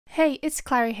Hey, it's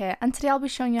Clary here, and today I'll be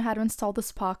showing you how to install the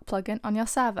Spark plugin on your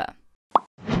server.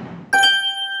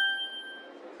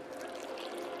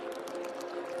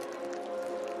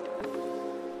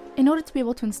 In order to be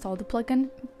able to install the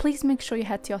plugin, please make sure you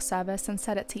head to your service and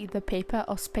set it to either paper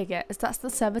or spigot, as that's the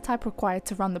server type required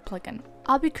to run the plugin.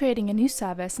 I'll be creating a new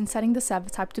service and setting the server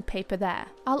type to paper there.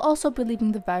 I'll also be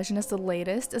leaving the version as the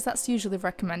latest, as that's usually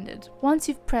recommended. Once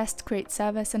you've pressed create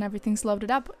service and everything's loaded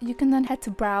up, you can then head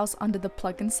to browse under the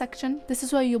plugin section. This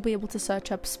is where you'll be able to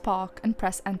search up Spark and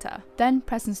press enter. Then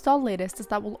press install latest, as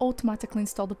that will automatically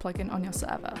install the plugin on your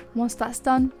server. Once that's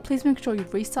done, please make sure you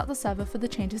restart the server for the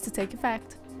changes to take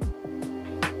effect.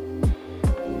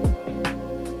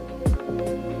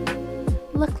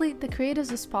 Luckily, the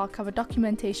creators of Spark have a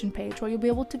documentation page where you'll be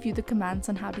able to view the commands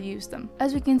and how to use them.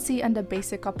 As we can see under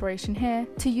basic operation here,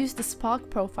 to use the Spark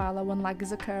profiler when lag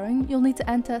is occurring, you'll need to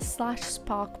enter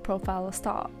 /Spark profiler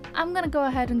start. I'm going to go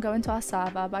ahead and go into our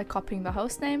server by copying the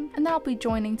hostname, and then I'll be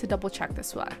joining to double check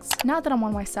this works. Now that I'm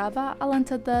on my server, I'll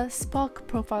enter the Spark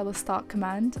profiler start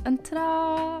command, and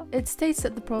ta-da! It states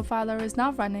that the profiler is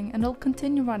now running and it'll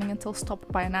continue running until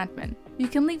stopped by an admin. You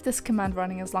can leave this command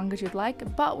running as long as you'd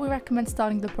like, but we recommend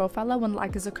starting the profiler when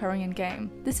lag is occurring in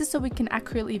game. This is so we can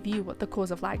accurately view what the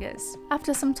cause of lag is.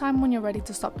 After some time, when you're ready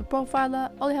to stop the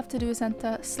profiler, all you have to do is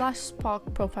enter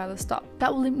 /Spark profiler stop.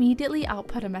 That will immediately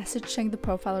output a message saying the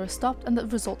profiler is stopped and the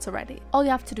results are ready. All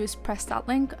you have to do is press that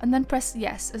link and then press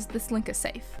yes, as this link is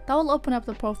safe. That will open up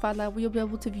the profiler where you'll be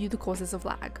able to view the causes of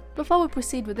lag. Before we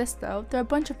proceed with this though, there are a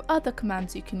bunch of other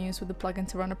commands you can use with the plugin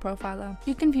to run a profiler.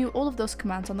 You can view all of those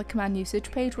commands on the command usage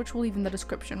page, which we'll leave in the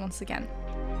description once again.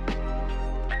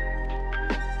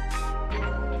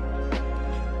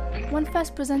 When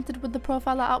first presented with the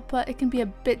profiler output, it can be a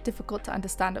bit difficult to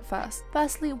understand at first.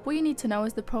 Firstly, what you need to know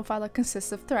is the profiler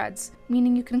consists of threads,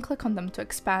 meaning you can click on them to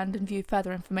expand and view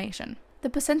further information. The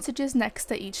percentages next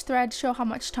to each thread show how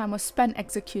much time was spent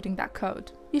executing that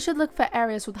code. You should look for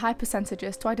areas with high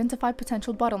percentages to identify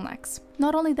potential bottlenecks.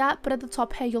 Not only that, but at the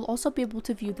top here you'll also be able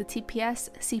to view the TPS,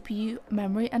 CPU,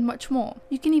 memory, and much more.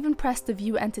 You can even press the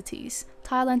view entities,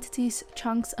 tile entities,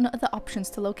 chunks, and other options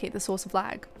to locate the source of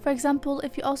lag. For example,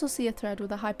 if you also see a thread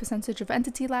with a high percentage of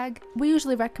entity lag, we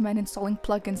usually recommend installing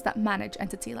plugins that manage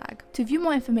entity lag. To view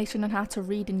more information on how to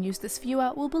read and use this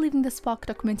viewer, we'll be leaving the Spark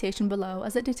documentation below,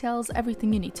 as it details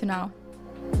everything you need to know.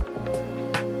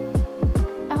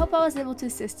 I hope I was able to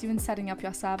assist you in setting up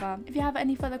your server. If you have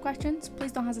any further questions,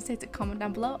 please don't hesitate to comment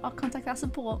down below or contact our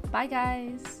support. Bye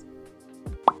guys!